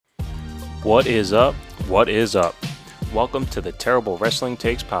What is up? What is up? Welcome to the Terrible Wrestling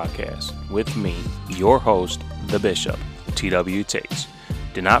Takes podcast with me, your host, The Bishop, TW Takes.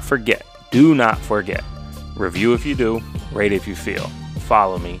 Do not forget, review if you do, rate if you feel.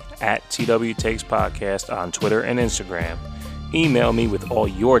 Follow me at TW Takes Podcast on Twitter and Instagram. Email me with all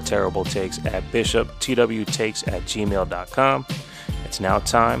your terrible takes at bishoptwtakes@gmail.com. It's now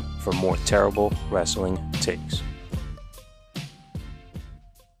time for more terrible wrestling takes.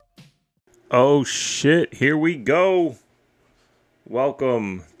 Oh shit, here we go.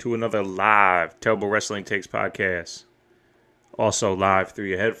 Welcome to another live Terrible Wrestling Takes podcast. Also live through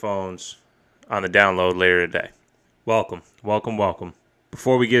your headphones on the download later today. Welcome.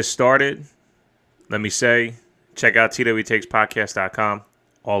 Before we get started, let me say, check out twtakes.podcast.com.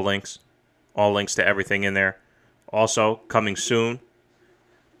 All links to everything in there. Also, coming soon,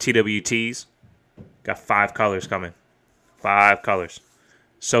 TWTs. Got 5 colors coming. 5 colors.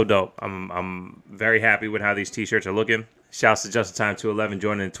 So dope. I'm very happy with how these t-shirts are looking. Shouts to Just in Time 211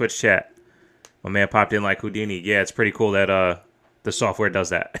 joining the Twitch chat. My man popped in like Houdini. Yeah, it's pretty cool that the software does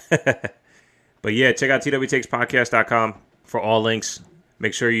that. But yeah, check out twtakes.podcast.com for all links.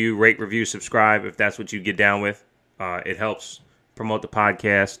 Make sure you rate, review, subscribe if that's what you get down with. It helps promote the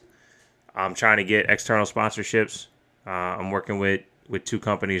podcast. I'm trying to get external sponsorships. I'm working with 2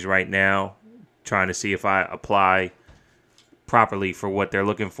 companies right now, trying to see if I apply properly for what they're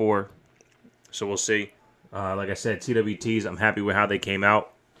looking for. So we'll see. Like I said, TWTs, I'm happy with how they came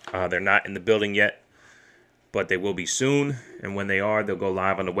out. They're not in the building yet, but they will be soon. And when they are, they'll go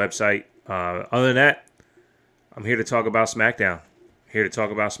live on the website. Other than that, I'm here to talk about SmackDown.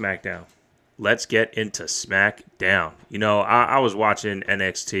 Let's get into SmackDown. You know, I was watching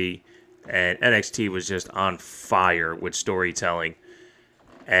NXT, and NXT was just on fire with storytelling.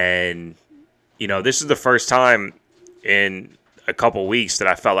 And, you know, this is the first time in a couple weeks that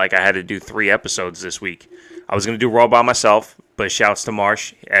I felt like I had to do 3 episodes this week. I was going to do Raw by myself, but shouts to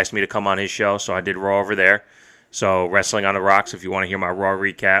Marsh. He asked me to come on his show, so I did Raw over there. So Wrestling on the Rocks, if you want to hear my Raw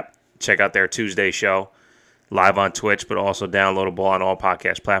recap, check out their Tuesday show, live on Twitch, but also downloadable on all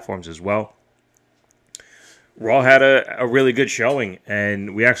podcast platforms as well. Raw had a really good showing,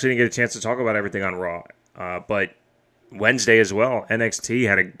 and we actually didn't get a chance to talk about everything on Raw. But Wednesday as well, NXT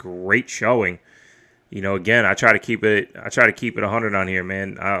had a great showing. You know, again, I try to keep it 100 on here,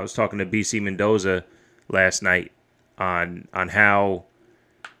 man. I was talking to BC Mendoza last night on how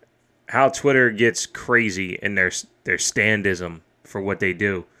Twitter gets crazy in their standism for what they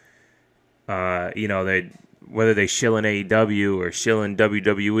do. You know, whether they shilling AEW or shilling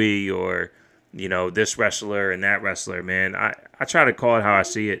WWE or, you know, this wrestler and that wrestler, man. I try to call it how I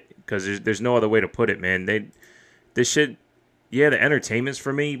see it because there's no other way to put it, man. This shit, yeah, the entertainment's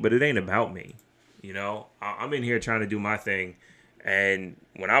for me, but it ain't about me. You know, I'm in here trying to do my thing, and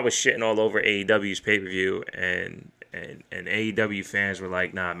when I was shitting all over AEW's pay-per-view, and AEW fans were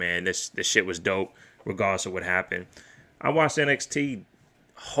like, "Nah, man, this shit was dope, regardless of what happened." I watched NXT,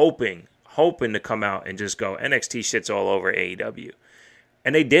 hoping to come out and just go, NXT shit's all over AEW,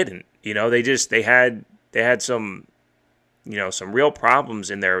 and they didn't. You know, they had some, you know, some real problems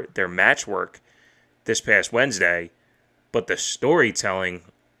in their match work this past Wednesday, but the storytelling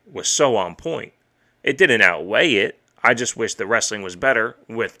was so on point. It didn't outweigh it. I just wish the wrestling was better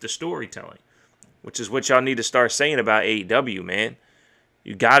with the storytelling, which is what y'all need to start saying about AEW, man.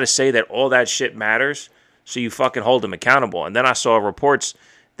 You got to say that all that shit matters so you fucking hold them accountable. And then I saw reports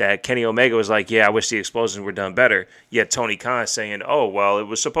that Kenny Omega was like, yeah, I wish the explosions were done better. Yet Tony Khan saying, oh, well, it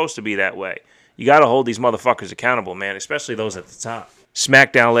was supposed to be that way. You got to hold these motherfuckers accountable, man, especially those at the top.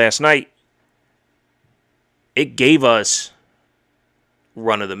 SmackDown last night, it gave us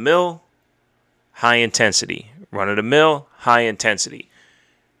run-of-the-mill, high intensity. Run-of-the-mill, high intensity.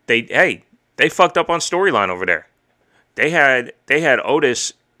 They fucked up on storyline over there. They had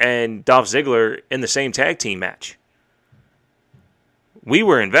Otis and Dolph Ziggler in the same tag team match. We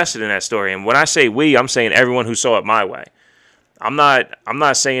were invested in that story, and when I say we, I'm saying everyone who saw it my way. I'm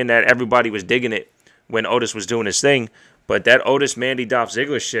not saying that everybody was digging it when Otis was doing his thing, but that Otis Mandy Dolph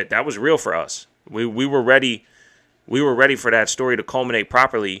Ziggler shit, that was real for us. We were ready. We were ready for that story to culminate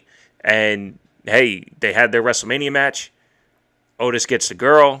properly, and hey, they had their WrestleMania match. Otis gets the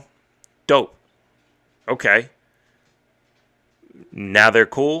girl. Dope. Okay. Now they're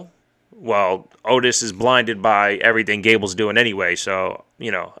cool. Well, Otis is blinded by everything Gable's doing anyway, so,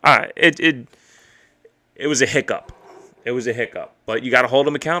 you know, it was a hiccup. It was a hiccup. But you got to hold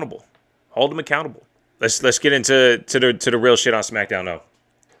them accountable. Hold them accountable. Let's get into the real shit on SmackDown,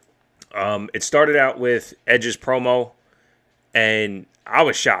 though. It started out with Edge's promo, and I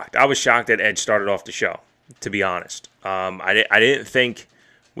was shocked. I was shocked that Edge started off the show, to be honest. I didn't think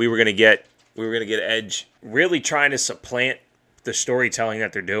we were going to get we were going to get Edge really trying to supplant the storytelling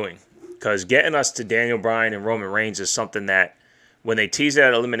that they're doing. Because getting us to Daniel Bryan and Roman Reigns is something that when they teased it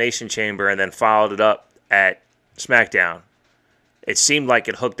at Elimination Chamber and then followed it up at SmackDown, it seemed like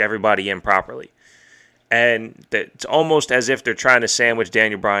it hooked everybody in properly. And it's almost as if they're trying to sandwich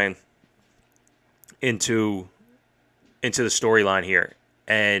Daniel Bryan into the storyline here.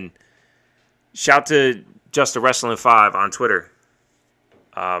 And shout to Just the Wrestling 5 on Twitter.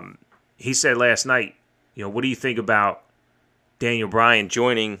 He said last night, what do you think about Daniel Bryan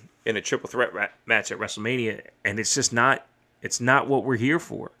joining in a triple threat match at WrestleMania? And it's just not. It's not what we're here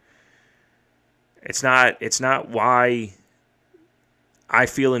for. It's not why I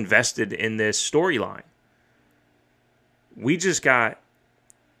feel invested in this storyline. We just got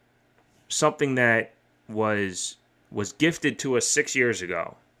something that was gifted to us 6 years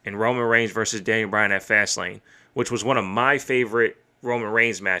ago in Roman Reigns versus Daniel Bryan at Fastlane, which was one of my favorite Roman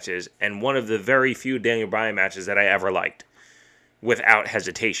Reigns matches and one of the very few Daniel Bryan matches that I ever liked, without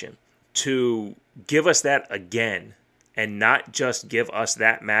hesitation. To give us that again, and not just give us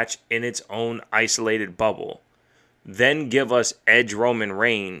that match in its own isolated bubble, then give us Edge Roman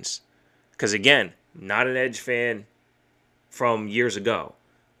Reigns, because again, not an Edge fan from years ago,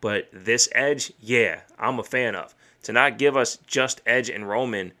 but this Edge, yeah, I'm a fan of. To not give us just Edge and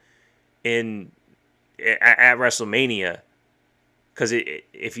Roman at WrestleMania, because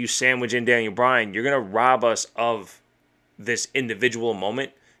if you sandwich in Daniel Bryan, you're going to rob us of this individual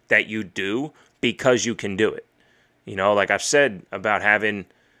moment that you do because you can do it. Like I've said about having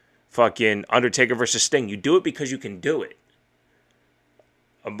fucking Undertaker versus Sting. You do it because you can do it.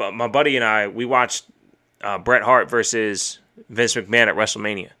 But my buddy and I, we watched Bret Hart versus Vince McMahon at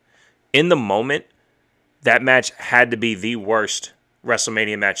WrestleMania. In the moment, that match had to be the worst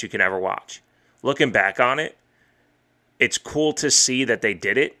WrestleMania match you can ever watch. Looking back on it, it's cool to see that they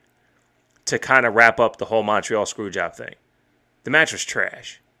did it to kind of wrap up the whole Montreal Screwjob thing. The match was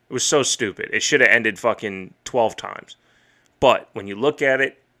trash. It was so stupid. It should have ended fucking 12 times. But when you look at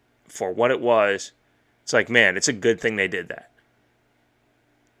it for what it was, it's like, man, it's a good thing they did that.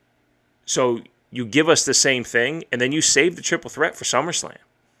 So you give us the same thing, and then you save the triple threat for SummerSlam.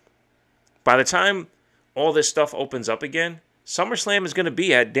 By the time all this stuff opens up again, SummerSlam is going to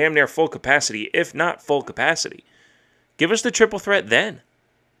be at damn near full capacity, if not full capacity. Give us the triple threat then.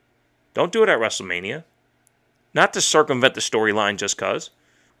 Don't do it at WrestleMania. Not to circumvent the storyline just because.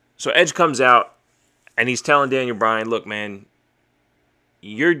 So Edge comes out, and he's telling Daniel Bryan, look, man,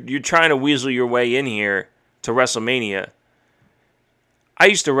 you're trying to weasel your way in here to WrestleMania. I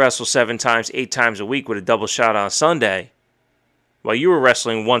used to wrestle 7 times, 8 times a week with a double shot on Sunday, while you were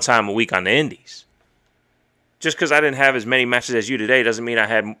wrestling 1 time a week on the Indies. Just because I didn't have as many matches as you today doesn't mean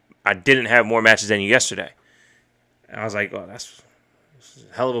I didn't have more matches than you yesterday. And I was like, oh, that's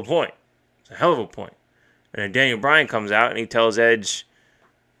a hell of a point. It's a hell of a point. And then Daniel Bryan comes out and he tells Edge,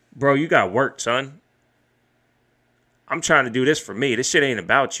 bro, you got work, son. I'm trying to do this for me. This shit ain't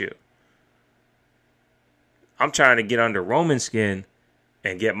about you. I'm trying to get under Roman's skin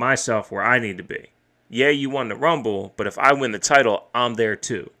and get myself where I need to be. Yeah, you won the Rumble, but if I win the title, I'm there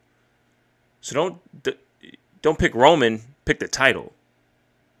too. So don't pick Roman, pick the title.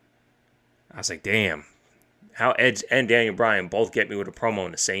 I was like, damn. How Edge and Daniel Bryan both get me with a promo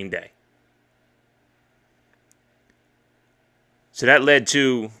in the same day. So that led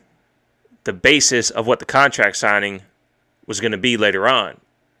to the basis of what the contract signing was going to be later on,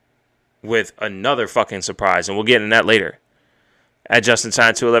 with another fucking surprise, and we'll get into that later. At Justin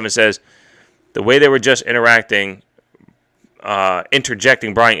Sign 211 says, the way they were just interjecting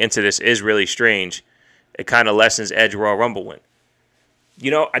Bryan into this is really strange. It kind of lessens Edge Royal Rumble win.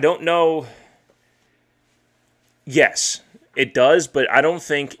 I don't know. Yes, it does, but I don't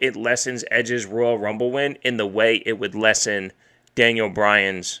think it lessens Edge's Royal Rumble win in the way it would lessen Daniel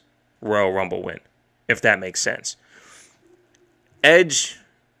Bryan's Royal Rumble win, if that makes sense. Edge,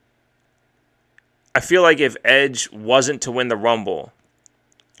 I feel like if Edge wasn't to win the Rumble,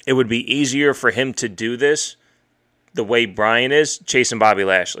 it would be easier for him to do this the way Bryan is, chasing Bobby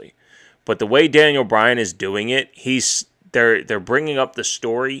Lashley. But the way Daniel Bryan is doing it, they're bringing up the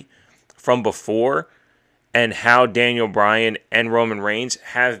story from before and how Daniel Bryan and Roman Reigns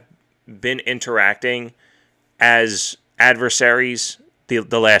have been interacting as adversaries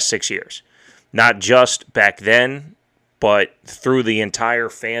the last 6 years. Not just back then, but through the entire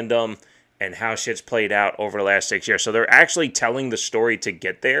fandom and how shit's played out over the last 6 years. So they're actually telling the story to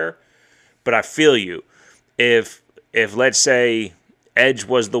get there. But I feel you. If let's say Edge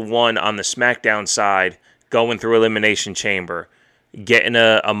was the one on the SmackDown side going through Elimination Chamber, getting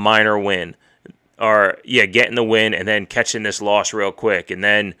a minor win, or getting the win and then catching this loss real quick, and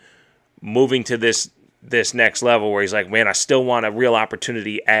then moving to this next level where he's like, man, I still want a real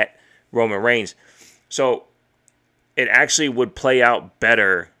opportunity at Roman Reigns. So it actually would play out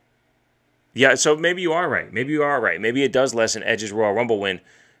better. Yeah, so maybe you are right. Maybe it does lessen Edge's Royal Rumble win,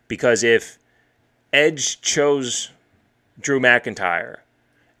 because if Edge chose Drew McIntyre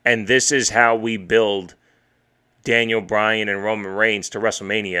and this is how we build Daniel Bryan and Roman Reigns to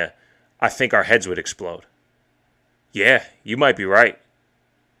WrestleMania, I think our heads would explode. Yeah, you might be right.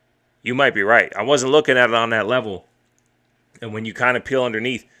 I wasn't looking at it on that level. And when you kind of peel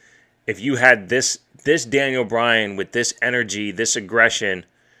underneath, if you had this Daniel Bryan with this energy, this aggression,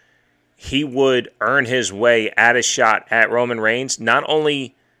 he would earn his way at a shot at Roman Reigns. Not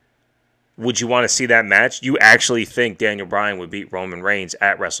only would you want to see that match, you actually think Daniel Bryan would beat Roman Reigns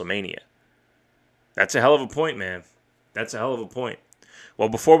at WrestleMania. That's a hell of a point, man. That's a hell of a point. Well,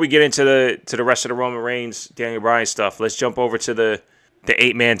 before we get into the rest of the Roman Reigns, Daniel Bryan stuff, let's jump over to the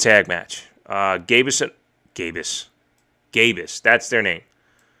 8-man tag match. Gabus, that's their name.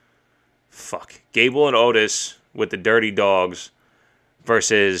 Fuck. Gable and Otis with the Dirty Dogs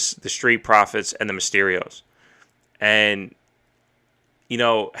versus the Street Profits and the Mysterios. And, you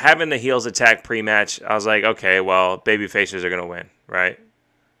know, having the heels attack pre-match, I was like, okay, well, baby faces are going to win, right?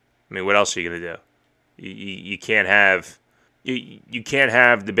 I mean, what else are you going to do? You can't have you can't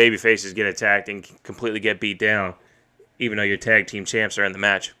have the baby faces get attacked and completely get beat down, even though your tag team champs are in the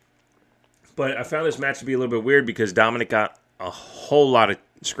match. But I found this match to be a little bit weird because Dominic got a whole lot of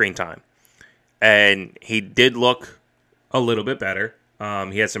screen time. And he did look a little bit better.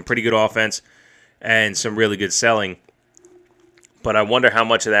 He had some pretty good offense and some really good selling. But I wonder how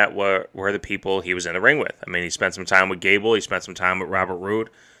much of that were the people he was in the ring with. I mean, he spent some time with Gable. He spent some time with Robert Roode.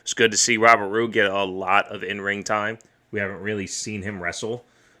 It's good to see Robert Roode get a lot of in-ring time. We haven't really seen him wrestle.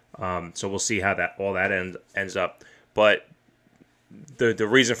 So we'll see how all that ends up. But the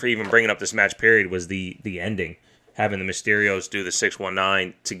reason for even bringing up this match period was the ending. Having the Mysterios do the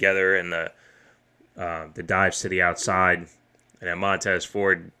 619 together and the dives to the outside. And then Montez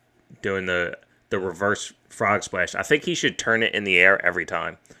Ford doing the reverse frog splash. I think he should turn it in the air every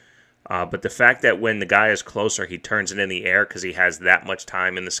time. But the fact that when the guy is closer, he turns it in the air because he has that much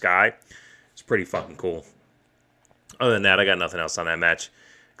time in the sky, it's pretty fucking cool. Other than that, I got nothing else on that match.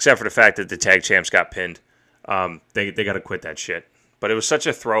 Except for the fact that the tag champs got pinned. They got to quit that shit. But it was such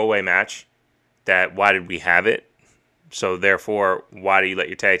a throwaway match that why did we have it? So therefore, why do you let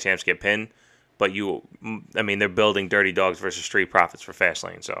your tag champs get pinned? But they're building Dirty Dogs versus Street Profits for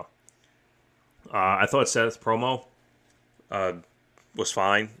Fastlane. So I thought Seth's promo was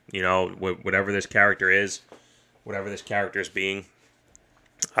fine. You know, whatever this character is being,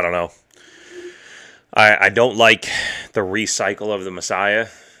 I don't know. I don't like the recycle of the Messiah.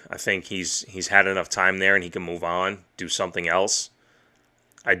 I think he's had enough time there and he can move on, do something else.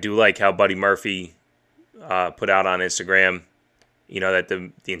 I do like how Buddy Murphy put out on Instagram, you know, that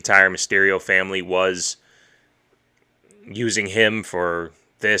the entire Mysterio family was using him for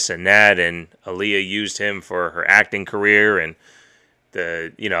this and that, and Aaliyah used him for her acting career and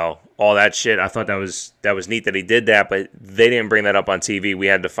all that shit. I thought that was neat that he did that, but they didn't bring that up on TV. We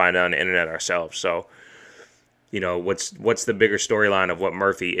had to find it on the internet ourselves. So, you know, what's the bigger storyline of what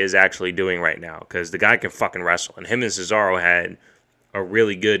Murphy is actually doing right now? Because the guy can fucking wrestle, and him and Cesaro had a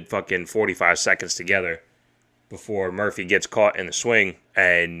really good fucking 45 seconds together before Murphy gets caught in the swing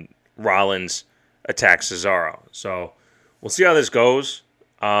and Rollins attacks Cesaro. So we'll see how this goes.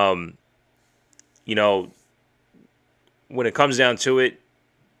 You know, when it comes down to it,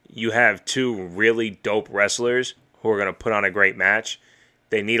 you have two really dope wrestlers who are going to put on a great match.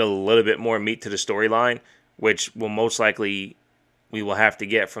 They need a little bit more meat to the storyline, which will most likely we will have to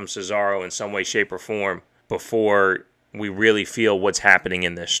get from Cesaro in some way, shape, or form before we really feel what's happening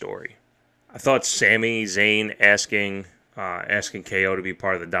in this story. I thought Sami Zayn asking KO to be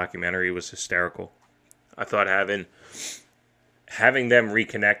part of the documentary was hysterical. I thought having them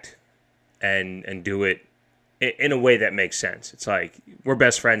reconnect and do it in a way that makes sense. It's like, we're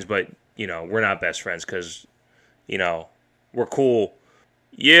best friends, but, you know, we're not best friends because, you know, we're cool.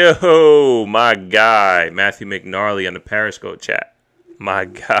 Yo, my guy, Matthew McNarley on the Periscope chat. My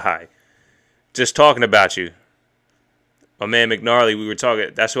guy. Just talking about you. My man McNarley, we were talking,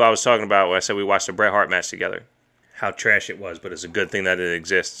 that's who I was talking about when I said we watched the Bret Hart match together. How trash it was, but it's a good thing that it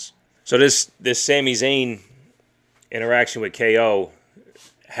exists. So this Sami Zayn interaction with KO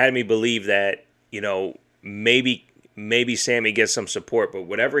had me believe that, you know, maybe Sami gets some support, but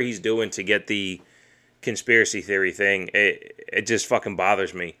whatever he's doing to get the conspiracy theory thing, it just fucking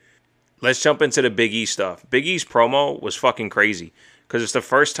bothers me. Let's jump into the Big E stuff. Big E's promo was fucking crazy because it's the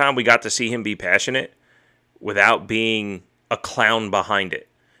first time we got to see him be passionate without being a clown behind it.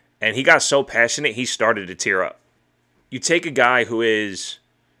 And he got so passionate, he started to tear up. You take a guy who is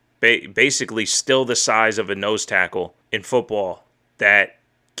basically still the size of a nose tackle in football that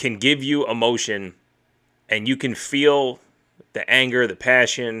can give you emotion, and you can feel the anger, the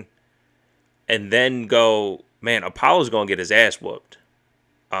passion, and then go, man, Apollo's going to get his ass whooped.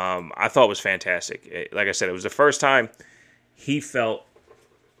 I thought it was fantastic. Like I said, it was the first time he felt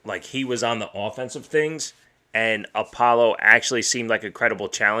like he was on the offensive things, and Apollo actually seemed like a credible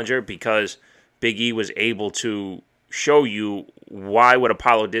challenger because Big E was able to show you why what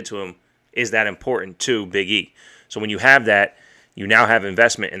Apollo did to him is that important to Big E. So when you have that, you now have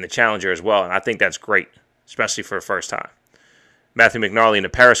investment in the challenger as well, and I think that's great, especially for the first time. Matthew McNarley in the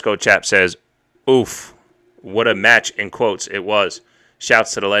Periscope chat says, oof, what a match, in quotes, it was.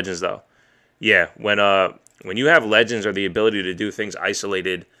 Shouts to the legends, though. Yeah, when you have legends or the ability to do things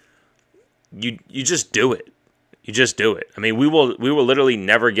isolated, you just do it. You just do it. I mean, we will literally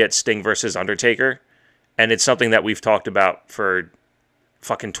never get Sting versus Undertaker, and it's something that we've talked about for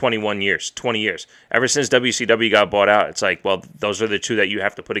fucking 21 years, 20 years. Ever since WCW got bought out, it's like, well, those are the two that you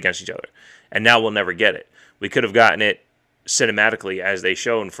have to put against each other. And now we'll never get it. We could have gotten it cinematically, as they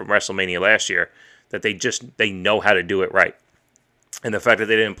shown from WrestleMania last year, that they know how to do it right. And the fact that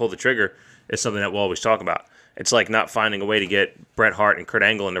they didn't pull the trigger is something that we'll always talk about. It's like not finding a way to get Bret Hart and Kurt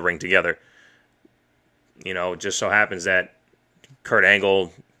Angle in the ring together. You know, it just so happens that Kurt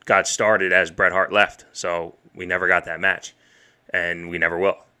Angle got started as Bret Hart left. So we never got that match. And we never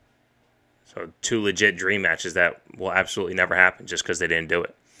will. So 2 legit dream matches that will absolutely never happen just because they didn't do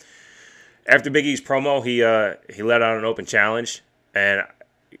it. After Big E's promo, he let out an open challenge. And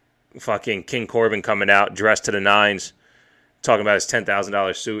fucking King Corbin coming out dressed to the nines, talking about his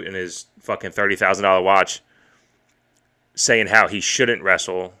 $10,000 suit and his fucking $30,000 watch, saying how he shouldn't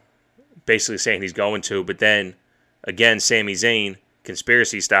wrestle, basically saying he's going to, but then, again, Sami Zayn,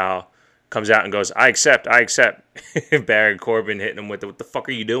 conspiracy style, comes out and goes, I accept. Baron Corbin hitting him with, what the fuck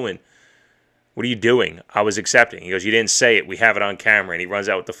are you doing? What are you doing? I was accepting. He goes, you didn't say it. We have it on camera. And he runs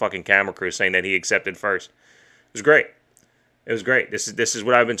out with the fucking camera crew saying that he accepted first. It was great. It was great. This is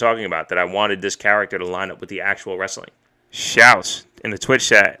what I've been talking about, that I wanted this character to line up with the actual wrestling. Shouts in the Twitch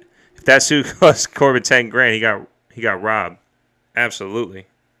chat. If that suit cost Corbin $10,000, he got robbed. Absolutely.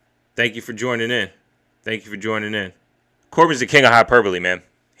 Thank you for joining in. Corbin's the king of hyperbole, man.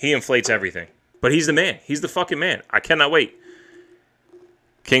 He inflates everything. But he's the man. He's the fucking man. I cannot wait.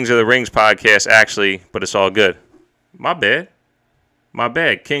 Kings of the Rings podcast, actually, but it's all good. My bad.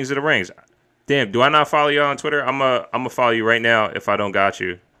 Kings of the Rings. Damn, do I not follow y'all on Twitter? I'm a follow you right now if I don't got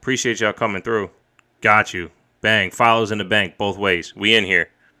you. Appreciate y'all coming through. Got you. Bang. Follows in the bank both ways. We in here.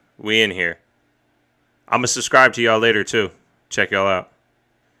 I'm going to subscribe to y'all later, too. Check y'all out.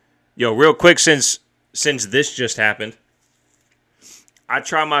 Yo, real quick, since this just happened, I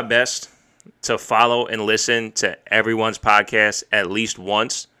try my best to follow and listen to everyone's podcast at least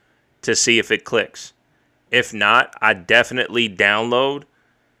once to see if it clicks. If not, I definitely download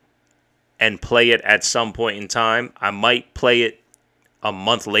and play it at some point in time. I might play it a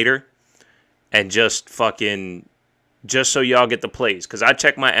month later and just so y'all get the plays. Because I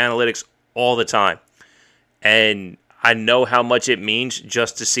check my analytics all the time. And I know how much it means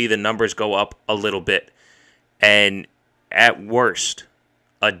just to see the numbers go up a little bit. And at worst,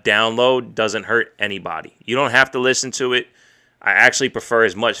 a download doesn't hurt anybody. You don't have to listen to it. I actually prefer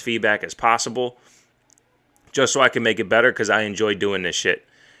as much feedback as possible just so I can make it better because I enjoy doing this shit.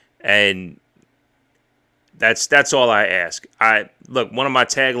 And that's all I ask. Look, one of my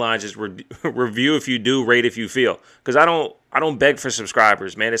taglines is review if you do, rate if you feel. Because I don't beg for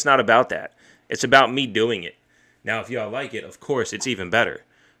subscribers, man. It's not about that. It's about me doing it. Now, if y'all like it, of course, it's even better.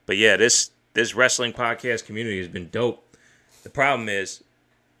 But yeah, this wrestling podcast community has been dope. The problem is,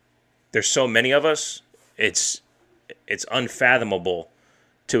 there's so many of us, it's unfathomable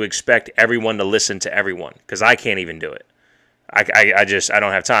to expect everyone to listen to everyone, because I can't even do it. I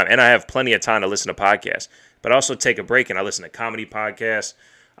don't have time. And I have plenty of time to listen to podcasts. But I also take a break and I listen to comedy podcasts.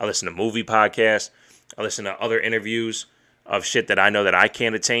 I listen to movie podcasts. I listen to other interviews of shit that I know that I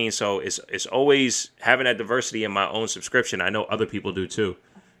can't attain. So it's always having that diversity in my own subscription. I know other people do too.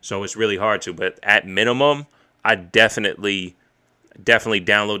 So it's really hard to. But at minimum, I definitely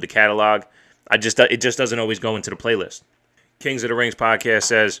download the catalog. It just doesn't always go into the playlist. Kings of the Rings podcast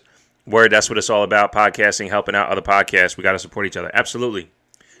says, word, that's what it's all about. Podcasting, helping out other podcasts. We got to support each other. Absolutely.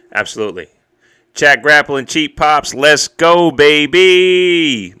 Chat, Grapple, and Cheap Pops. Let's go,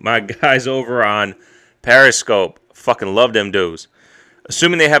 baby. My guys over on Periscope. Fucking love them dudes.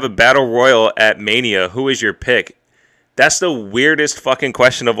 Assuming they have a battle royal at Mania, who is your pick? That's the weirdest fucking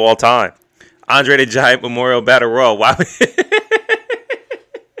question of all time. Andre the Giant Memorial Battle Royal. Why?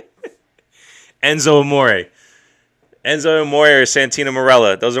 Enzo Amore. Enzo Amore or Santina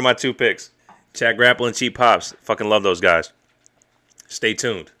Morella. Those are my two picks. Chad Grapple and Cheap Pops. Fucking love those guys. Stay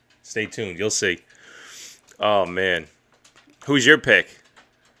tuned. Stay tuned. You'll see. Oh, man. Who's your pick?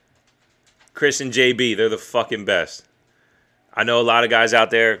 Chris and JB. They're the fucking best. I know a lot of guys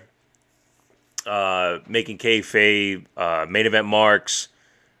out there making kayfabe, main event marks.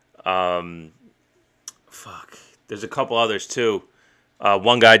 There's a couple others, too.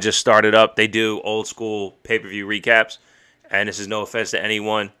 One guy just started up. They do old school pay-per-view recaps. And this is no offense to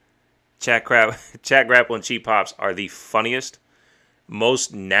anyone. Chat Grapple and Cheap Pops are the funniest,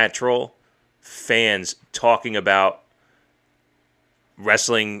 most natural fans talking about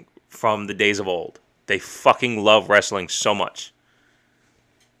wrestling from the days of old. They fucking love wrestling so much.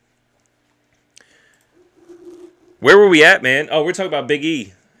 Where were we at, man? Oh, we're talking about Big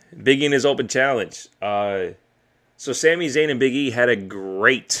E. Big E and his open challenge. So Sami Zayn and Big E had a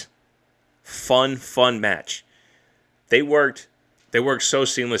great, fun match. They worked so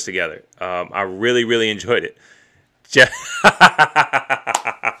seamless together. I really, really enjoyed it.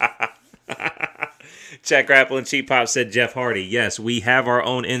 Chat Grapple and Cheap Pop said Jeff Hardy. Yes, we have our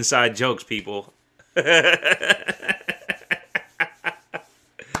own inside jokes, people.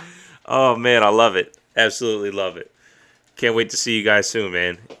 Oh, man, I love it. Absolutely love it. Can't wait to see you guys soon,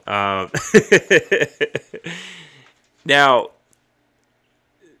 man. Now,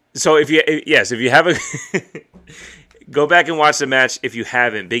 so if you haven't, go back and watch the match if you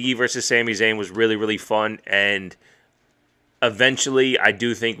haven't. Big E versus Sami Zayn was really, really fun, and eventually I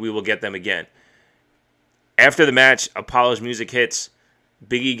do think we will get them again. After the match, Apollo's music hits,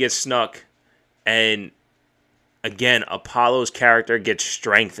 Big E gets snuck, and again, Apollo's character gets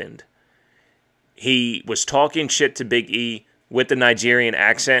strengthened. He was talking shit to Big E with the Nigerian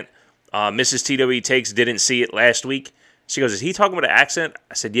accent. Mrs. TWE Takes didn't see it last week. She goes, is he talking about an accent?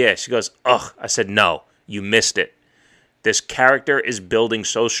 I said, yeah. She goes, ugh. I said, no, you missed it. This character is building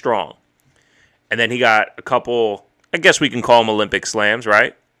so strong. And then he got a couple, I guess we can call them Olympic slams,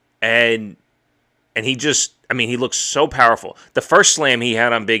 right? And he just, he looks so powerful. The first slam he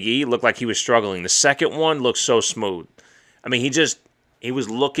had on Big E looked like he was struggling. The second one looked so smooth. He was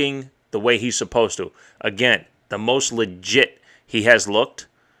looking the way he's supposed to. Again, the most legit he has looked,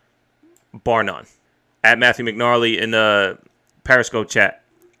 bar none. At Matthew McNarley in the Periscope chat,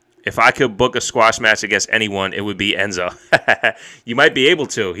 if I could book a squash match against anyone, it would be Enzo. You might be able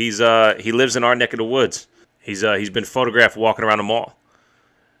to. He lives in our neck of the woods. He's been photographed walking around the mall.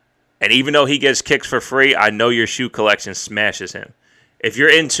 And even though he gets kicks for free, I know your shoe collection smashes him. If you're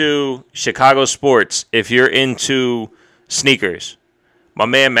into Chicago sports, if you're into sneakers, my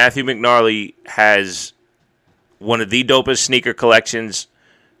man Matthew McNarley has one of the dopest sneaker collections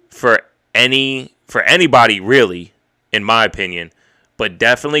for anybody, really, in my opinion, but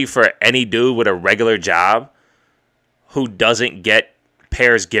definitely for any dude with a regular job who doesn't get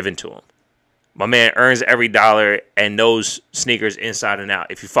pairs given to him. My man earns every dollar and knows sneakers inside and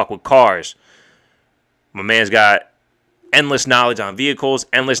out. If you fuck with cars, my man's got endless knowledge on vehicles,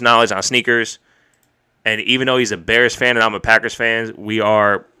 endless knowledge on sneakers. And even though he's a Bears fan and I'm a Packers fan, we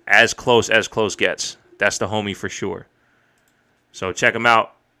are as close gets. That's the homie for sure. So check him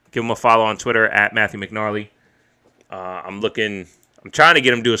out. Give him a follow on Twitter at Matthew McNarley. I'm trying to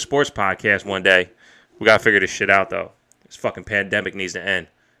get him to do a sports podcast one day. We got to figure this shit out, though. This fucking pandemic needs to end.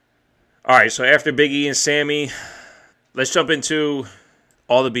 All right, so after Big E and Sammy, let's jump into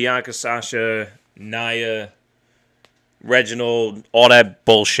all the Bianca, Sasha, Nia, Reginald, all that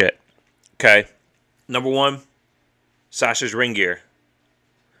bullshit. Okay. Number one, Sasha's ring gear.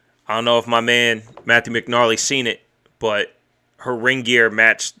 I don't know if my man Matthew McNarley's seen it, but her ring gear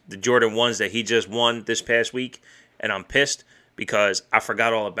matched the Jordan 1s that he just won this past week, and I'm pissed because I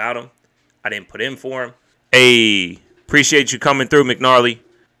forgot all about him. I didn't put in for him. Hey, appreciate you coming through, McNarley.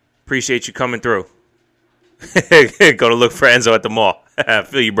 Appreciate you coming through. Go to look for Enzo at the mall. I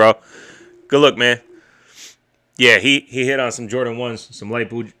feel you, bro. Good look, man. Yeah, he hit on some Jordan 1s, some light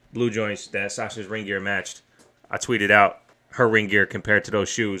blue joints that Sasha's ring gear matched. I tweeted out her ring gear compared to those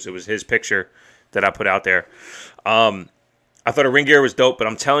shoes. It was his picture that I put out there. I thought her ring gear was dope, but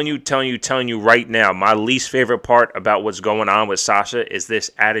I'm telling you right now, my least favorite part about what's going on with Sasha is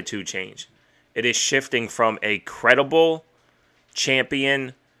this attitude change. It is shifting from a credible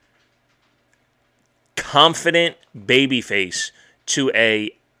champion, confident babyface to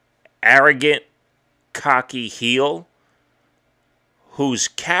a arrogant, cocky heel whose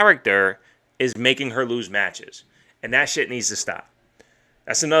character is making her lose matches. And that shit needs to stop.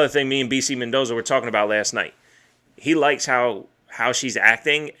 That's another thing me and BC Mendoza were talking about last night. He likes how she's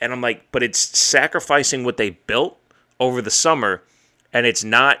acting, and I'm like, but it's sacrificing what they built over the summer, and it's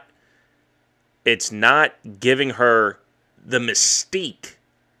not it's not giving her the mystique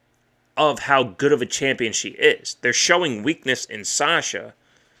of how good of a champion she is. They're showing weakness in Sasha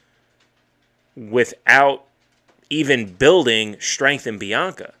without even building strength in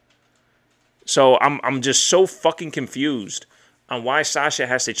Bianca. So I'm just so fucking confused on why Sasha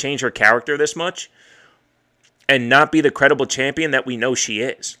has to change her character this much and not be the credible champion that we know she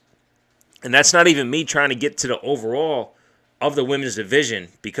is. And that's not even me trying to get to the overall of the women's division,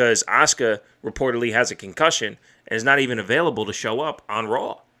 because Asuka reportedly has a concussion and is not even available to show up on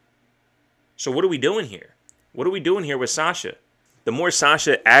Raw. So what are we doing here? What are we doing here with Sasha? The more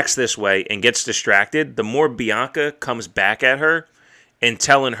Sasha acts this way and gets distracted, the more Bianca comes back at her and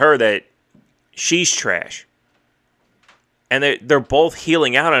telling her that she's trash. And they're both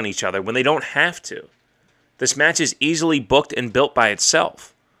healing out on each other when they don't have to. This match is easily booked and built by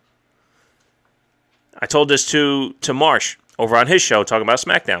itself. I told this to Marsh over on his show talking about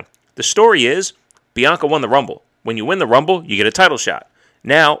SmackDown. The story is Bianca won the Rumble. When you win the Rumble, you get a title shot.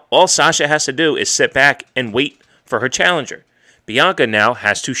 Now, all Sasha has to do is sit back and wait for her challenger. Bianca now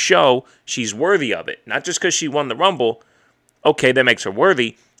has to show she's worthy of it. Not just because she won the Rumble. Okay, that makes her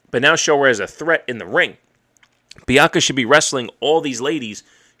worthy. But now show her as a threat in the ring. Bianca should be wrestling all these ladies,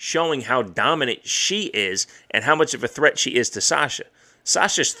 showing how dominant she is and how much of a threat she is to Sasha.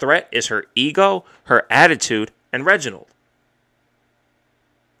 Sasha's threat is her ego, her attitude, and Reginald.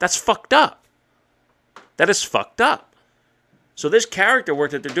 That's fucked up. That is fucked up. So this character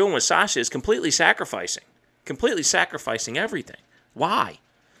work that they're doing with Sasha is completely sacrificing everything. Why?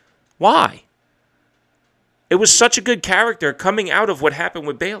 Why? It was such a good character coming out of what happened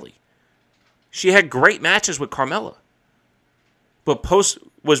with Bayley. She had great matches with Carmella. But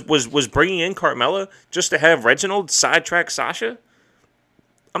was bringing in Carmella just to have Reginald sidetrack Sasha?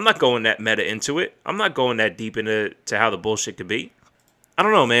 I'm not going that meta into it. I'm not going that deep into how the bullshit could be. I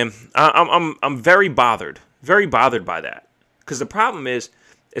don't know, man. I'm very bothered by that. Because the problem is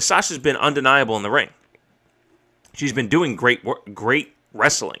Sasha's been undeniable in the ring. She's been doing great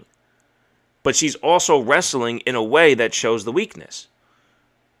wrestling. But she's also wrestling in a way that shows the weakness.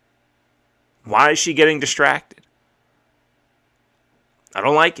 Why is she getting distracted? I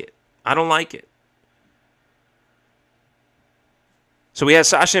don't like it. So we had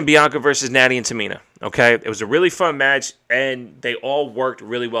Sasha and Bianca versus Natty and Tamina. Okay, it was a really fun match, and they all worked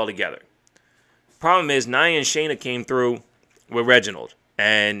really well together. Problem is, Nia and Shayna came through with Reginald,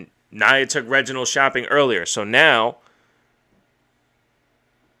 and Nia took Reginald shopping earlier. So now,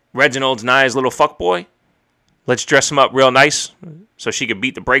 Reginald's Nia's little fuckboy. Let's dress him up real nice so she could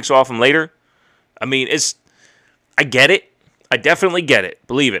beat the brakes off him later. I mean, I get it. I definitely get it.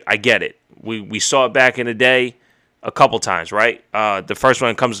 Believe it, I get it. We saw it back in the day a couple times, right? The first one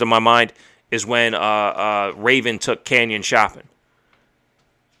that comes to my mind is when Raven took Canyon shopping.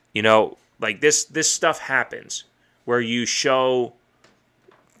 You know, like this stuff happens where you show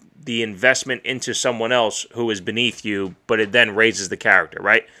the investment into someone else who is beneath you, but it then raises the character,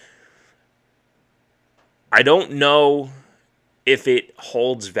 right? I don't know if it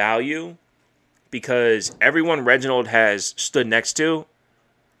holds value because everyone Reginald has stood next to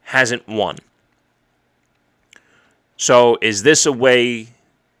hasn't won. So is this a way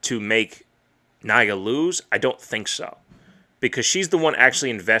to make Nia lose? I don't think so. Because she's the one actually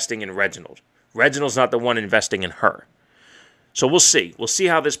investing in Reginald. Reginald's not the one investing in her. So we'll see. We'll see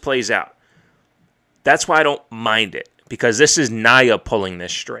how this plays out. That's why I don't mind it. Because this is Nia pulling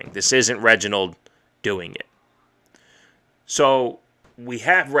this string. This isn't Reginald doing it. So we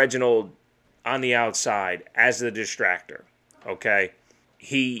have Reginald on the outside as the distractor. Okay?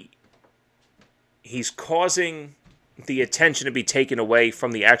 He's causing the attention to be taken away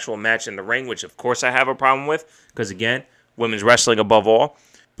from the actual match in the ring, which of course I have a problem with, because again, women's wrestling above all.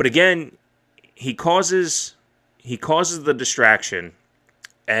 But again, he causes the distraction,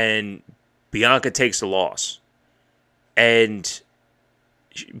 and Bianca takes the loss. And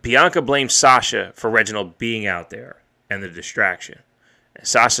Bianca blames Sasha for Reginald being out there and the distraction. And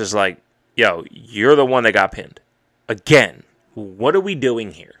Sasha's like, yo, you're the one that got pinned. Again, what are we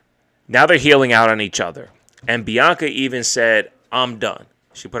doing here? Now they're healing out on each other. And Bianca even said, I'm done.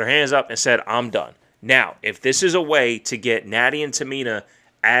 She put her hands up and said, I'm done. Now, if this is a way to get Natty and Tamina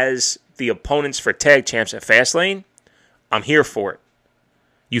as the opponents for tag champs at Fastlane, I'm here for it.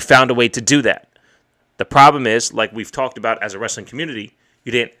 You found a way to do that. The problem is, like we've talked about as a wrestling community,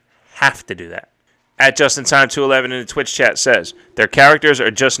 you didn't have to do that. At JustinTime211 in the Twitch chat says, their characters are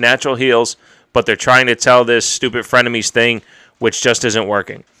just natural heels, but they're trying to tell this stupid frenemies thing, which just isn't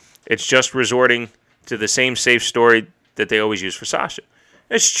working. It's just resorting to the same safe story that they always use for Sasha.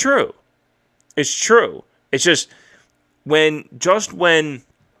 It's true. It's true. It's just when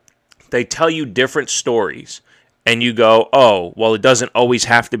They tell you different stories. And you go, oh, well, it doesn't always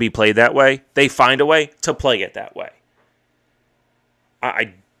have to be played that way. They find a way to play it that way.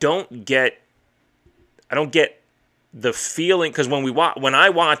 I don't get the feeling, because when I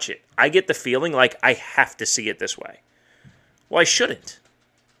watch it, I get the feeling like I have to see it this way. Well, I shouldn't.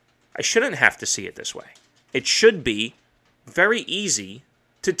 I shouldn't have to see it this way. It should be very easy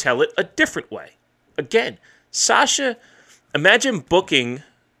to tell it a different way. Again, Sasha, imagine booking,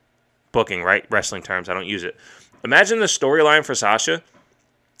 right? Wrestling terms, I don't use it. Imagine the storyline for Sasha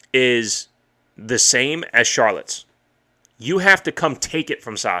is the same as Charlotte's. You have to come take it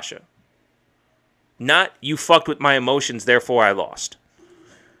from Sasha. Not, you fucked with my emotions, therefore I lost.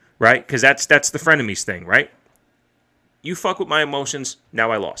 Right? Because that's the frenemies thing, right? You fuck with my emotions,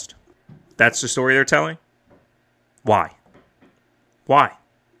 now I lost. That's the story they're telling? Why? Why?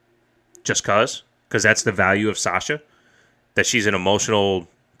 Just cause? Because that's the value of Sasha? That she's an emotional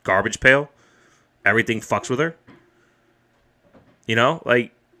garbage pail? Everything fucks with her? You know?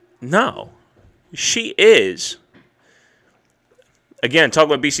 Like, no. She is. Again,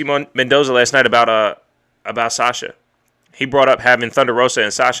 talking about BC Mendoza last night about Sasha. He brought up having Thunder Rosa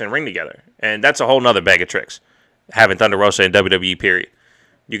and Sasha in ring together. And that's a whole nother bag of tricks. Having Thunder Rosa in WWE, period.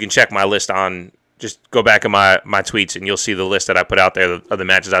 You can check my list on, just go back in my tweets and you'll see the list that I put out there of the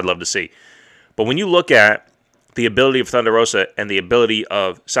matches I'd love to see. But when you look at the ability of Thunder Rosa and the ability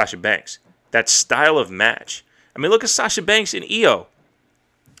of Sasha Banks, that style of match. I mean, look at Sasha Banks and Io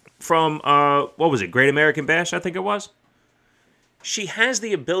from, what was it, Great American Bash, I think it was? She has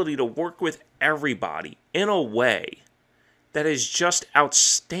the ability to work with everybody in a way that is just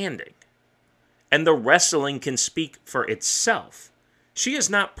outstanding. And the wrestling can speak for itself. She is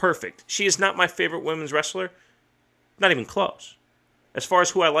not perfect. She is not my favorite women's wrestler. Not even close. As far as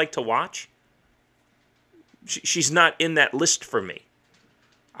who I like to watch, she's not in that list for me.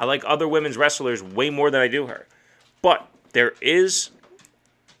 I like other women's wrestlers way more than I do her. But there is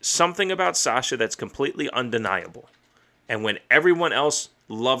something about Sasha that's completely undeniable. And when everyone else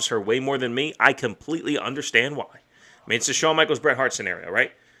loves her way more than me, I completely understand why. I mean, it's the Shawn Michaels Bret Hart scenario,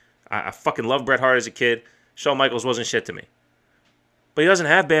 right? I fucking loved Bret Hart as a kid. Shawn Michaels wasn't shit to me. But he doesn't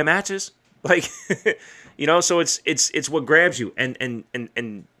have bad matches. Like, you know, so it's what grabs you.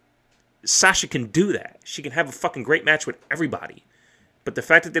 And Sasha can do that. She can have a fucking great match with everybody. But the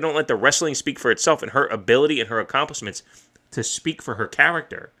fact that they don't let the wrestling speak for itself and her ability and her accomplishments to speak for her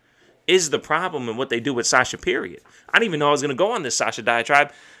character is the problem in what they do with Sasha, period. I didn't even know I was going to go on this Sasha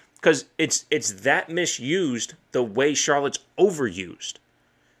diatribe because it's that misused the way Charlotte's overused.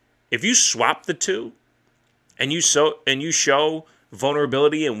 If you swap the two and you show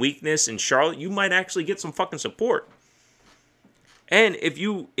vulnerability and weakness in Charlotte, you might actually get some fucking support. And if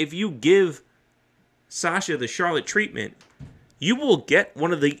you give Sasha the Charlotte treatment, you will get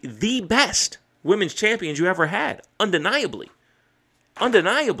one of the best women's champions you ever had. Undeniably.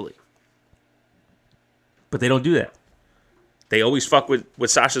 Undeniably. But they don't do that. They always fuck with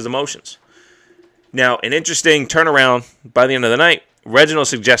Sasha's emotions. Now, an interesting turnaround by the end of the night, Reginald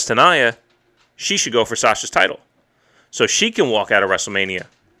suggests to Nia she should go for Sasha's title. So she can walk out of WrestleMania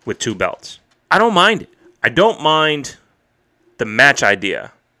with 2 belts. I don't mind it. I don't mind the match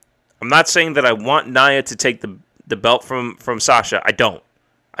idea. I'm not saying that I want Nia to take the belt from Sasha. I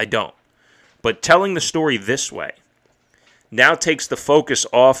don't. But telling the story this way now takes the focus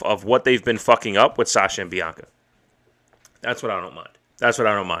off of what they've been fucking up with Sasha and Bianca. That's what I don't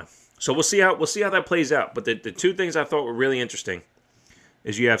mind. So we'll see how that plays out. But the 2 things I thought were really interesting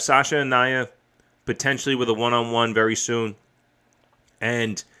is you have Sasha and Nia potentially with a one-on-one very soon.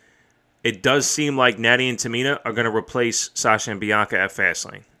 And it does seem like Natty and Tamina are going to replace Sasha and Bianca at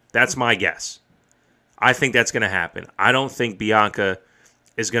Fastlane. That's my guess. I think that's going to happen. I don't think Bianca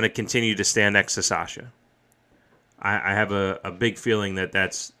is going to continue to stand next to Sasha. I have a big feeling that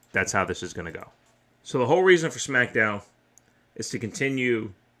that's how this is going to go. So the whole reason for SmackDown is to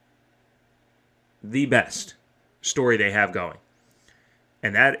continue the best story they have going.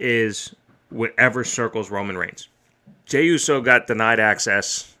 And that is whatever circles Roman Reigns. Jey Uso got denied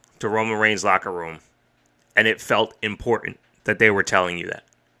access to Roman Reigns' locker room, and it felt important that they were telling you that.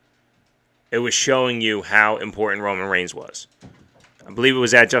 It was showing you how important Roman Reigns was. I believe it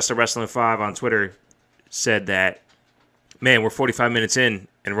was at Just a Wrestling 5 on Twitter said that, man, we're 45 minutes in,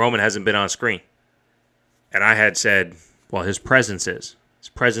 and Roman hasn't been on screen. And I had said, well, his presence is. His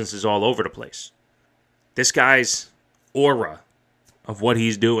presence is all over the place. This guy's aura of what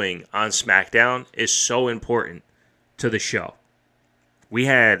he's doing on SmackDown is so important to the show. We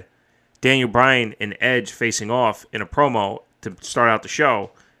had Daniel Bryan and Edge facing off in a promo to start out the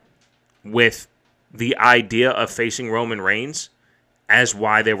show with the idea of facing Roman Reigns as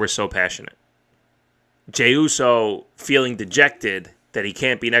why they were so passionate. Jey Uso feeling dejected that he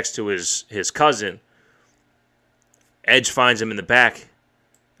can't be next to his cousin. Edge finds him in the back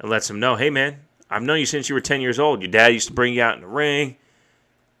and lets him know, hey, man, I've known you since you were 10 years old. Your dad used to bring you out in the ring.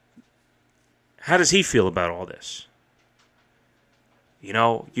 How does he feel about all this? You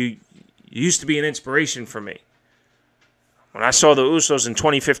know, you used to be an inspiration for me. When I saw the Usos in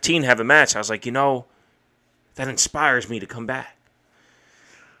 2015 have a match, I was like, you know, that inspires me to come back.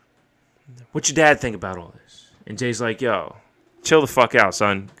 What's your dad think about all this? And Jay's like, yo, chill the fuck out,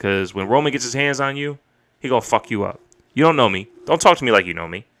 son, because when Roman gets his hands on you, he gonna fuck you up. You don't know me. Don't talk to me like you know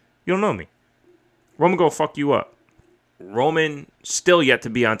me. You don't know me. Roman gonna fuck you up. Roman, still yet to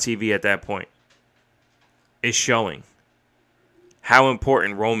be on TV at that point, is showing how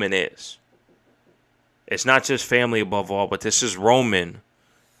important Roman is. It's not just family above all, but this is Roman.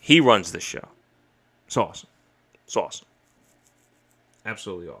 He runs the show. It's awesome. It's awesome.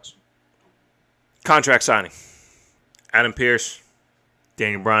 Absolutely awesome. Contract signing. Adam Pearce,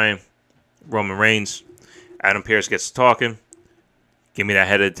 Daniel Bryan, Roman Reigns. Adam Pearce gets to talking. Give me that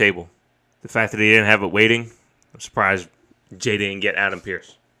head of the table. The fact that he didn't have it waiting, I'm surprised Jay didn't get Adam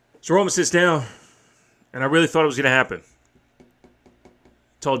Pearce. So Roman sits down, and I really thought it was going to happen.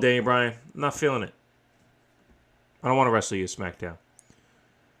 Told Daniel Bryan, I'm not feeling it. I don't want to wrestle you at SmackDown.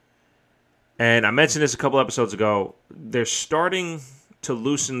 And I mentioned this a couple episodes ago. They're starting to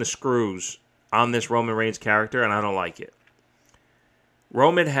loosen the screws on this Roman Reigns character, and I don't like it.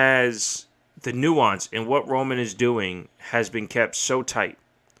 Roman has the nuance in what Roman is doing has been kept so tight.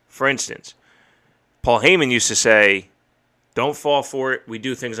 For instance, Paul Heyman used to say, don't fall for it. We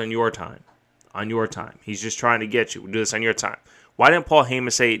do things on your time. On your time. He's just trying to get you. We do this on your time. Why didn't Paul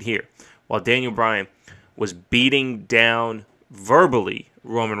Heyman say it here? While Daniel Bryan was beating down verbally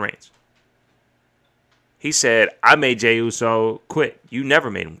Roman Reigns. He said, I made Jey Uso quit. You never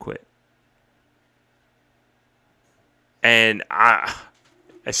made him quit. And that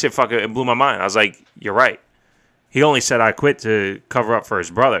shit fucking it blew my mind. I was like, you're right. He only said I quit to cover up for his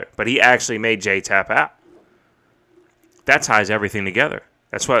brother, but he actually made Jey tap out. That ties everything together.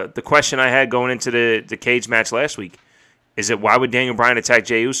 That's what the question I had going into the cage match last week is that why would Daniel Bryan attack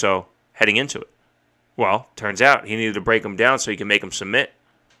Jey Uso heading into it? Well, turns out he needed to break him down so he could make him submit.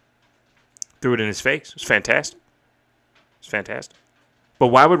 Threw it in his face. It was fantastic. It's fantastic. But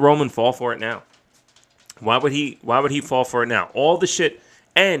why would Roman fall for it now? Why would he fall for it now? All the shit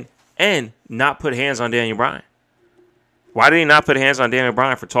and not put hands on Daniel Bryan. Why did he not put hands on Daniel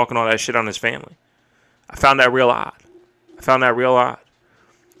Bryan for talking all that shit on his family? I found that real odd.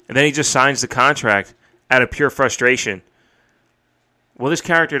 And then he just signs the contract out of pure frustration. Well, this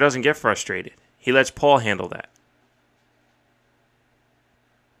character doesn't get frustrated. He lets Paul handle that.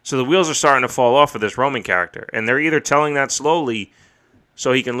 So the wheels are starting to fall off for this Roman character. And they're either telling that slowly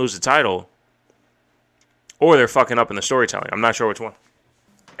so he can lose the title, or they're fucking up in the storytelling. I'm not sure which one.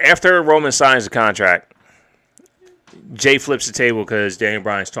 After Roman signs the contract, Jay flips the table because Daniel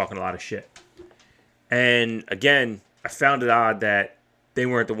Bryan's talking a lot of shit. And again, I found it odd that they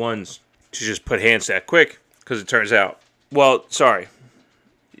weren't the ones to just put hands that quick, because it turns out,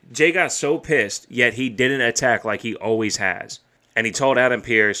 Jay got so pissed, yet he didn't attack like he always has. And he told Adam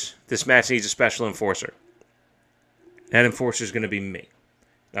Pearce, this match needs a special enforcer. That enforcer's going to be me.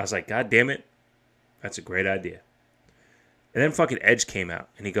 And I was like, God damn it. That's a great idea. And then fucking Edge came out,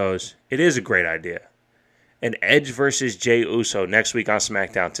 and he goes, it is a great idea. And Edge versus Jey Uso next week on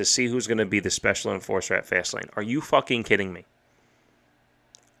SmackDown to see who's going to be the special enforcer at Fastlane. Are you fucking kidding me?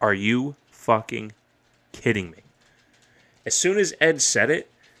 Are you fucking kidding me? As soon as Edge said it,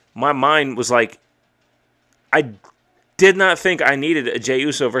 my mind was like, I did not think I needed a Jey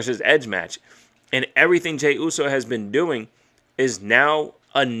Uso versus Edge match. And everything Jey Uso has been doing is now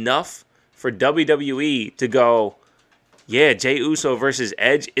enough for WWE to go, yeah, Jey Uso versus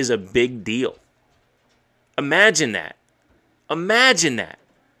Edge is a big deal. Imagine that. Imagine that.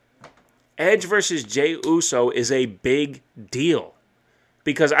 Edge versus Jey Uso is a big deal.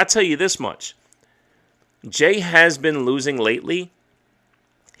 Because I tell you this much. Jey has been losing lately.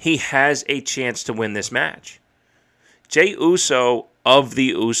 He has a chance to win this match. Jey Uso of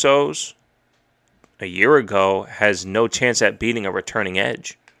the Usos a year ago has no chance at beating a returning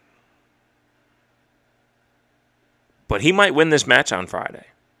Edge. But he might win this match on Friday.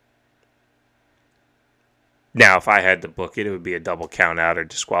 Now, if I had to book it, it would be a double count out or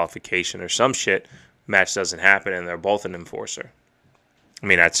disqualification or some shit. Match doesn't happen and they're both an enforcer. I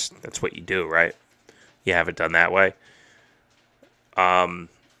mean, that's what you do, right? You have it done that way. But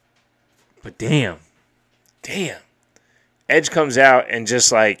damn. Edge comes out and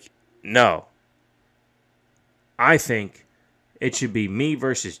just like, no. I think It should be me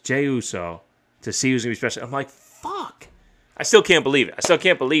versus Jey Uso to see who's going to be special. I'm like, fuck. I still can't believe it. I still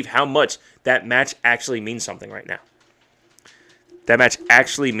can't believe how much that match actually means something right now. That match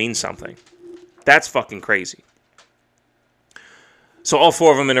actually means something. That's fucking crazy. So all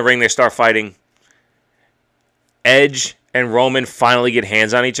four of them in the ring, they start fighting. Edge and Roman finally get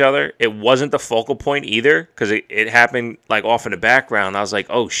hands on each other. It wasn't the focal point either, because it happened like off in the background. I was like,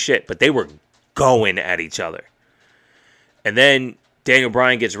 oh shit. But they were going at each other. And then Daniel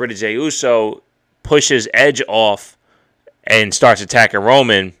Bryan gets rid of Jey Uso, pushes Edge off, and starts attacking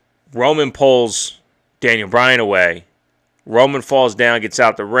Roman. Roman pulls Daniel Bryan away. Roman falls down, gets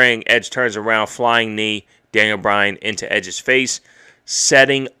out the ring. Edge turns around, flying knee, Daniel Bryan into Edge's face,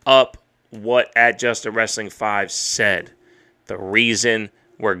 setting up what At Just Wrestling 5 said. The reason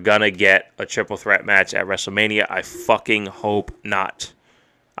we're going to get a triple threat match at WrestleMania. I fucking hope not.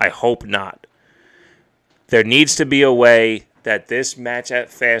 I hope not. There needs to be a way that this match at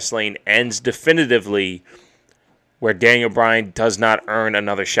Fastlane ends definitively where Daniel Bryan does not earn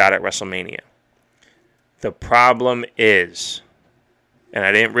another shot at WrestleMania. The problem is, and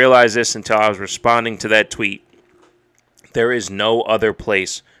I didn't realize this until I was responding to that tweet, there is no other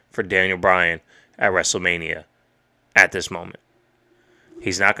place for Daniel Bryan at WrestleMania at this moment.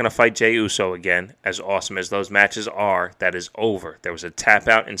 He's not going to fight Jey Uso again. As awesome as those matches are, that is over. There was a tap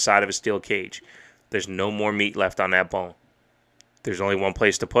out inside of a steel cage. There's no more meat left on that bone. There's only one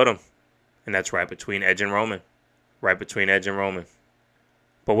place to put him, and that's right between Edge and Roman. Right between Edge and Roman.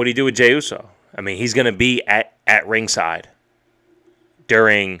 But what do you do with Jey Uso? I mean, he's going to be at ringside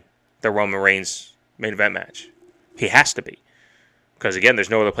during the Roman Reigns main event match. He has to be. Because, again, there's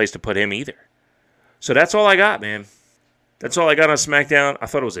no other place to put him either. So that's all I got, man. That's all I got on SmackDown. I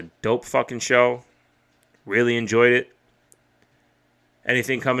thought it was a dope fucking show. Really enjoyed it.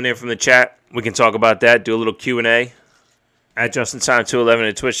 Anything coming in from the chat, we can talk about that. Do a little Q&A. At JustinTime211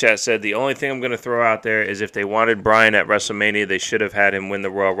 in Twitch chat said, the only thing I'm going to throw out there is if they wanted Bryan at WrestleMania, they should have had him win the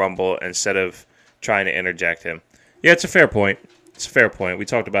Royal Rumble instead of trying to interject him. Yeah, it's a fair point. It's a fair point. We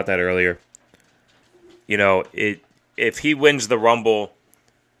talked about that earlier. You know, if he wins the Rumble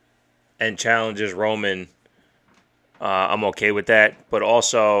and challenges Roman, I'm okay with that. But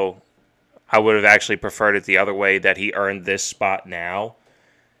also, I would have actually preferred it the other way, that he earned this spot now.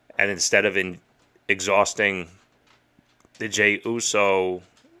 And instead of exhausting the Jey Uso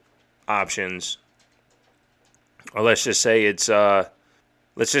options, or let's just say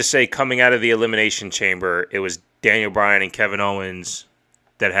coming out of the Elimination Chamber, it was Daniel Bryan and Kevin Owens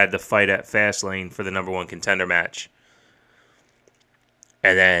that had to fight at Fastlane for the number one contender match.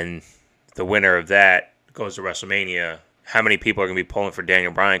 And then the winner of that goes to WrestleMania. How many people are going to be pulling for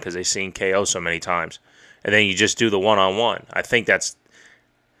Daniel Bryan because they've seen KO so many times? And then you just do the one-on-one. I think that's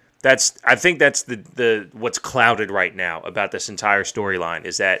the what's clouded right now about this entire storyline,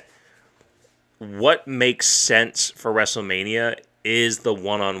 is that what makes sense for WrestleMania is the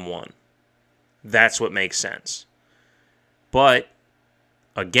one-on-one. That's what makes sense. But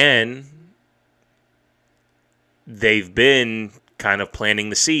again, they've been kind of planting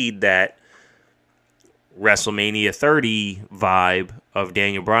the seed that WrestleMania 30 vibe of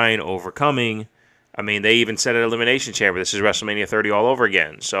Daniel Bryan overcoming. I mean, they even said at Elimination Chamber, this is WrestleMania 30 all over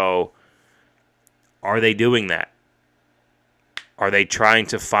again. So, are they doing that? Are they trying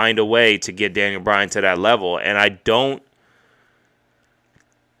to find a way to get Daniel Bryan to that level? And I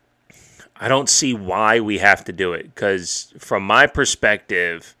don't see why we have to do it. Because from my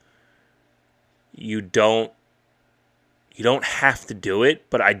perspective, you don't have to do it,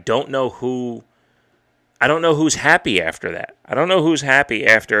 but I don't know who's happy after that. I don't know who's happy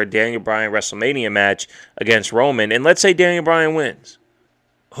after a Daniel Bryan WrestleMania match against Roman. And let's say Daniel Bryan wins.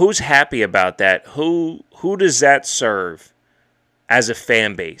 Who's happy about that? Who does that serve as a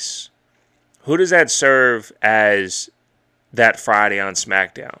fan base? Who does that serve as that Friday on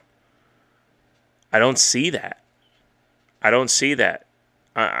SmackDown? I don't see that.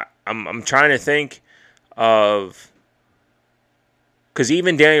 I'm trying to think of, because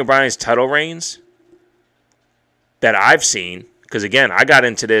even Daniel Bryan's title reigns that I've seen, because again, I got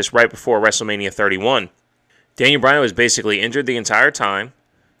into this right before WrestleMania 31. Daniel Bryan was basically injured the entire time.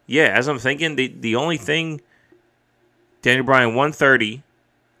 Yeah, as I'm thinking, the only thing, Daniel Bryan won 30.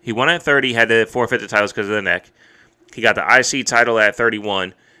 He won at 30, had to forfeit the titles because of the neck. He got the IC title at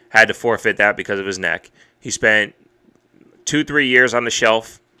 31, had to forfeit that because of his neck. He spent 2-3 years on the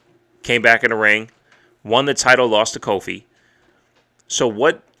shelf, came back in the ring, won the title, lost to Kofi. So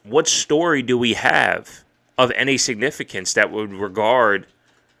what story do we have of any significance that would regard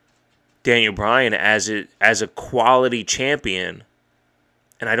Daniel Bryan as a quality champion?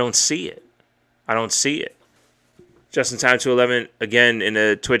 And I don't see it. Justin Time 211 again in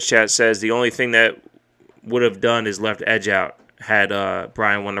the Twitch chat says the only thing that would have done is left Edge out had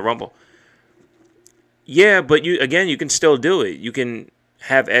Bryan won the Rumble. Yeah, but you can still do it. You can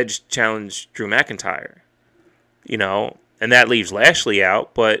have Edge challenge Drew McIntyre, and that leaves Lashley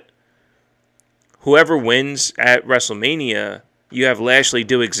out. But whoever wins at WrestleMania, you have Lashley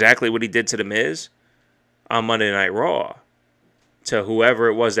do exactly what he did to The Miz on Monday Night Raw to whoever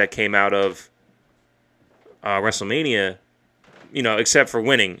it was that came out of WrestleMania, except for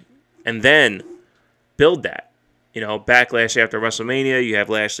winning, and then build that. Backlash after WrestleMania, you have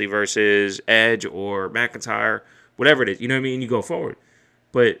Lashley versus Edge or McIntyre, whatever it is. You know what I mean? You go forward.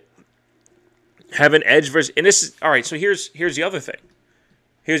 But having Edge versus... And this is... All right, so here's the other thing.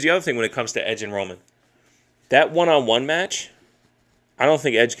 Here's the other thing when it comes to Edge and Roman. That one-on-one match, I don't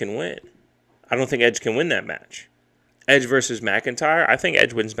think Edge can win. I don't think Edge can win that match. Edge versus McIntyre, I think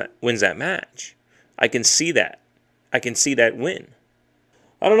Edge wins that match. I can see that. I can see that win.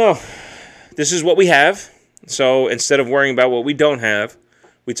 I don't know. This is what we have. So instead of worrying about what we don't have,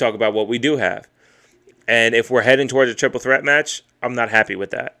 we talk about what we do have. And if we're heading towards a triple threat match, I'm not happy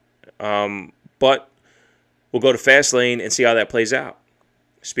with that. But we'll go to Fastlane and see how that plays out.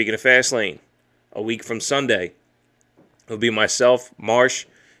 Speaking of Fastlane, a week from Sunday, it'll be myself, Marsh,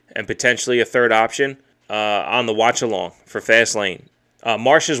 and potentially a third option on the watch along for Fastlane.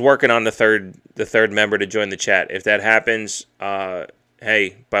 Marsh is working on the third member to join the chat. If that happens,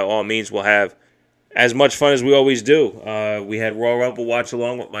 hey, by all means, we'll have as much fun as we always do. We had Royal Rumble watch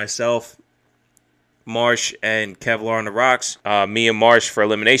along with myself, Marsh, and Kevlar on the Rocks. Me and Marsh for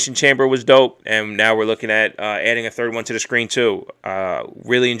Elimination Chamber was dope, and now we're looking at adding a third one to the screen too.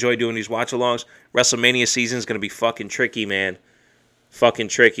 Really enjoy doing these watch alongs. WrestleMania season is going to be fucking tricky, man. Fucking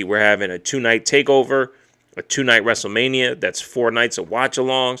tricky. We're having a 2-night takeover, a 2-night WrestleMania. That's 4 nights of watch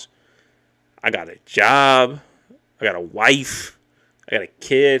alongs. I got a job. I got a wife. I got a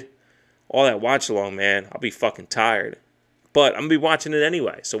kid. All that watch along, man. I'll be fucking tired. But I'm going to be watching it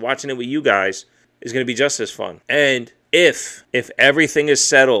anyway. So watching it with you guys is going to be just as fun. And if everything is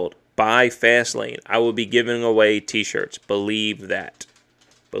settled by Fastlane, I will be giving away t-shirts. Believe that.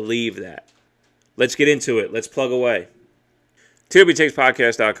 Believe that. Let's get into it. Let's plug away.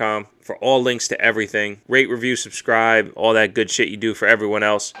 TWTakesPodcast.com for all links to everything. Rate, review, subscribe, all that good shit you do for everyone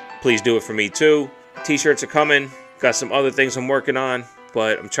else. Please do it for me too. T-shirts are coming. Got some other things I'm working on.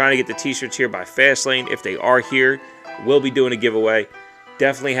 But I'm trying to get the t-shirts here by Fastlane. If they are here, we'll be doing a giveaway.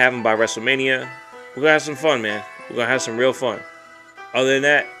 Definitely have them by WrestleMania. We're going to have some fun, man. We're going to have some real fun. Other than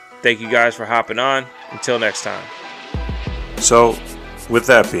that, thank you guys for hopping on. Until next time. So, with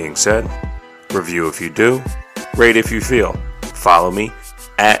that being said, review if you do, rate if you feel. Follow me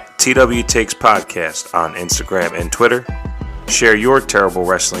at TW Takes Podcast on Instagram and Twitter. Share your terrible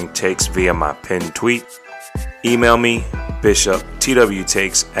wrestling takes via my pinned tweet. Email me,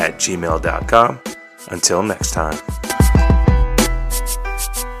 bishoptwtakes@gmail.com. Until next time.